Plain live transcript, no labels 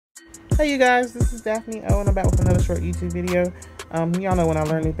Hey you guys, this is Daphne O and I'm back with another short YouTube video. Y'all know when I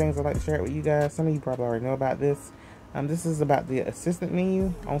learn new things I like to share it with you guys. Some of you probably already know about this. This is about the assistant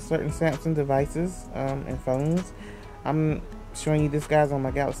menu on certain Samsung devices and phones. I'm showing you this guys on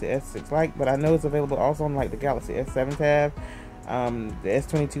my Galaxy S6 Lite, but I know it's available also on like the Galaxy S7 tab, the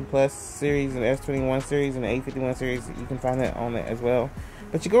S22 Plus series and the S21 series and the A51 series. You can find that on it as well.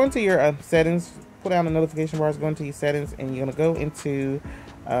 But you go into your settings, pull down the notification bars, go into your settings, and you're gonna go into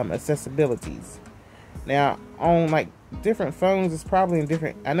accessibilities. Now on like different phones, it's probably in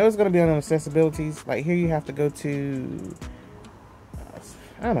different, I know it's going to be on accessibilities. Like here you have to go to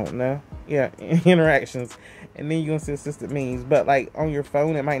I don't know, yeah, interactions, and then you're going to see assistant menus. But like on your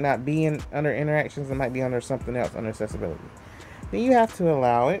phone it might not be in under interactions, it might be under something else under accessibility. Then you have to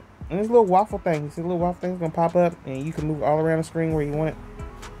allow it, and this little waffle thing, you see the little waffle thing is going to pop up, and you can move all around the screen where you want it.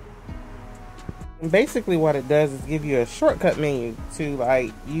 And basically what it does is give you a shortcut menu to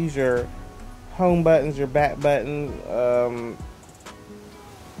like use your home buttons, your back buttons,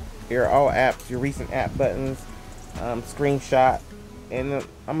 your all apps, your recent app buttons, screenshot, and I'm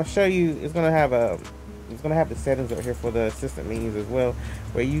gonna show you. It's gonna have the settings over here for the assistant menus as well,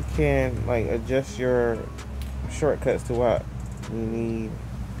 where you can like adjust your shortcuts to what you need.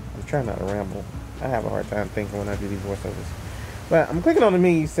 I'm trying not to ramble. I have a hard time thinking when I do these voiceovers. But I'm clicking on the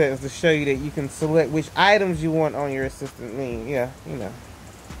menu settings to show you that you can select which items you want on your assistant menu. Yeah, you know.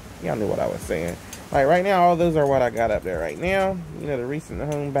 Y'all knew what I was saying. Like right now, all those are what I got up there right now. You know, the recent, the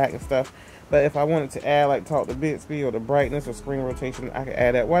home, back, and stuff. But if I wanted to add like talk to Bixby or the brightness or screen rotation, I could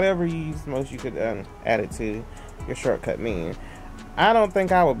add that. Whatever you use most, you could add it to your shortcut menu. I don't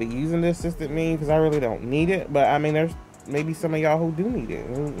think I would be using this assistant menu because I really don't need it. But I mean, there's maybe some of y'all who do need it,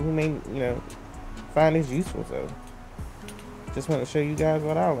 who may, you know, find this useful. So just want to show you guys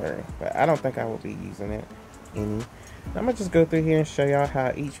what I learned. But I don't think I will be using it any. I'm gonna just go through here and show y'all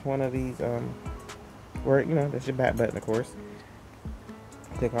how each one of these work. You know, that's your back button, of course.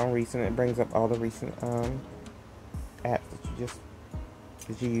 Click on recent, it brings up all the recent apps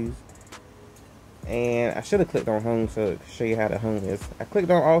that you use. And I should have clicked on home so to show you how the home is. I clicked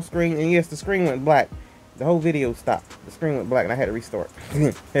on all screen, and yes, the screen went black. The whole video stopped. The screen went black and I had to restart.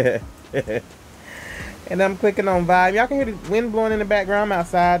 And I'm clicking on vibe. Y'all can hear the wind blowing in the background. I'm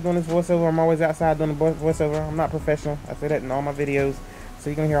outside doing this voiceover. I'm always outside doing the voiceover. I'm not professional. I say that in all my videos. So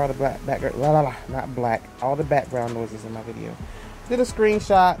you're going to hear all the background, not black, all the background noises in my video. Did a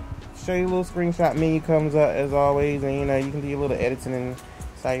screenshot. Show you a little screenshot menu comes up as always. And you know, you can do your little editing and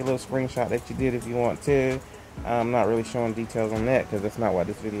say your little screenshot that you did if you want to. I'm not really showing details on that because that's not what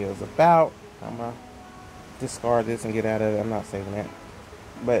this video is about. I'm going to discard this and get out of it. I'm not saving that.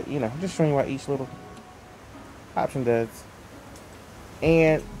 But, you know, just showing you what each little option does.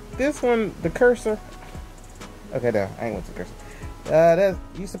 And this one, the cursor, okay, no, I ain't with the cursor.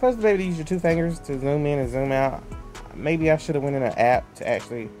 You're supposed to be able to use your two fingers to zoom in and zoom out. Maybe I should have went in an app to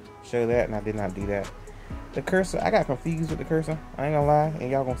actually show that, and I did not do that. The cursor, I got confused with the cursor, I ain't gonna lie,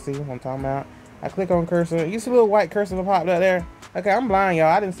 and y'all gonna see what I'm talking about. I click on cursor, you see a little white cursor that popped up there. Okay, I'm blind, y'all,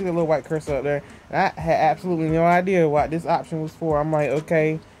 I didn't see the little white cursor up there, and I had absolutely no idea what this option was for. I'm like,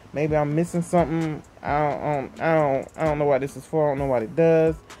 okay, maybe I'm missing something. I don't know what this is for. I don't know what it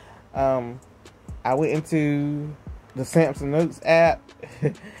does. I went into the Samsung Notes app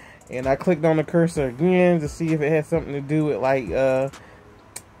and I clicked on the cursor again to see if it had something to do with like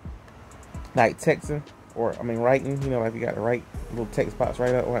texting, or I mean writing. You know, like you got to write little text box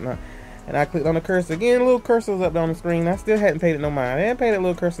right up or whatnot. And I clicked on the cursor again. The little cursor was up there on the screen. I still hadn't paid it no mind. I hadn't paid that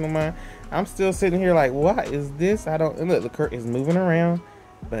little cursor no mind. I'm still sitting here like, what is this? I don't. And look, the cursor is moving around.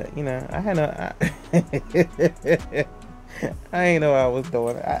 But you know, I had no, I ain't know what I was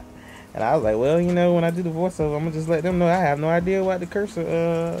doing. And I was like, well, you know, when I do the voiceover, I'm gonna just let them know I have no idea what the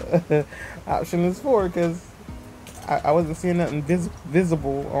cursor option is for, because I wasn't seeing nothing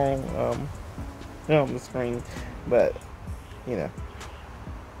visible on the screen. But you know,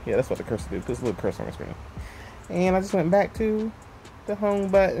 yeah, that's what the cursor do. Puts a little cursor on the screen. And I just went back to the home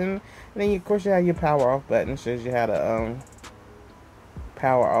button, and then of course you have your power off button. Shows you how to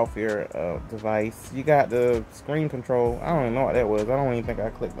power off your device. You got the screen control. I don't even know what that was. I don't even think I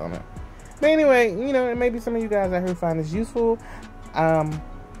clicked on it. But anyway, you know, maybe some of you guys out here find this useful.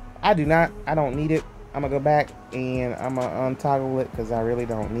 I do not. I don't need it. I'm gonna go back and I'm gonna untoggle it because I really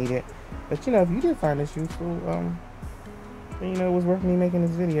don't need it. But you know, if you did find this useful, then you know it was worth me making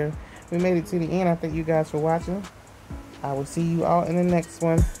this video. We made it to the end. I thank you guys for watching. I will see you all in the next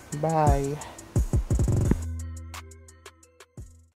one. Bye.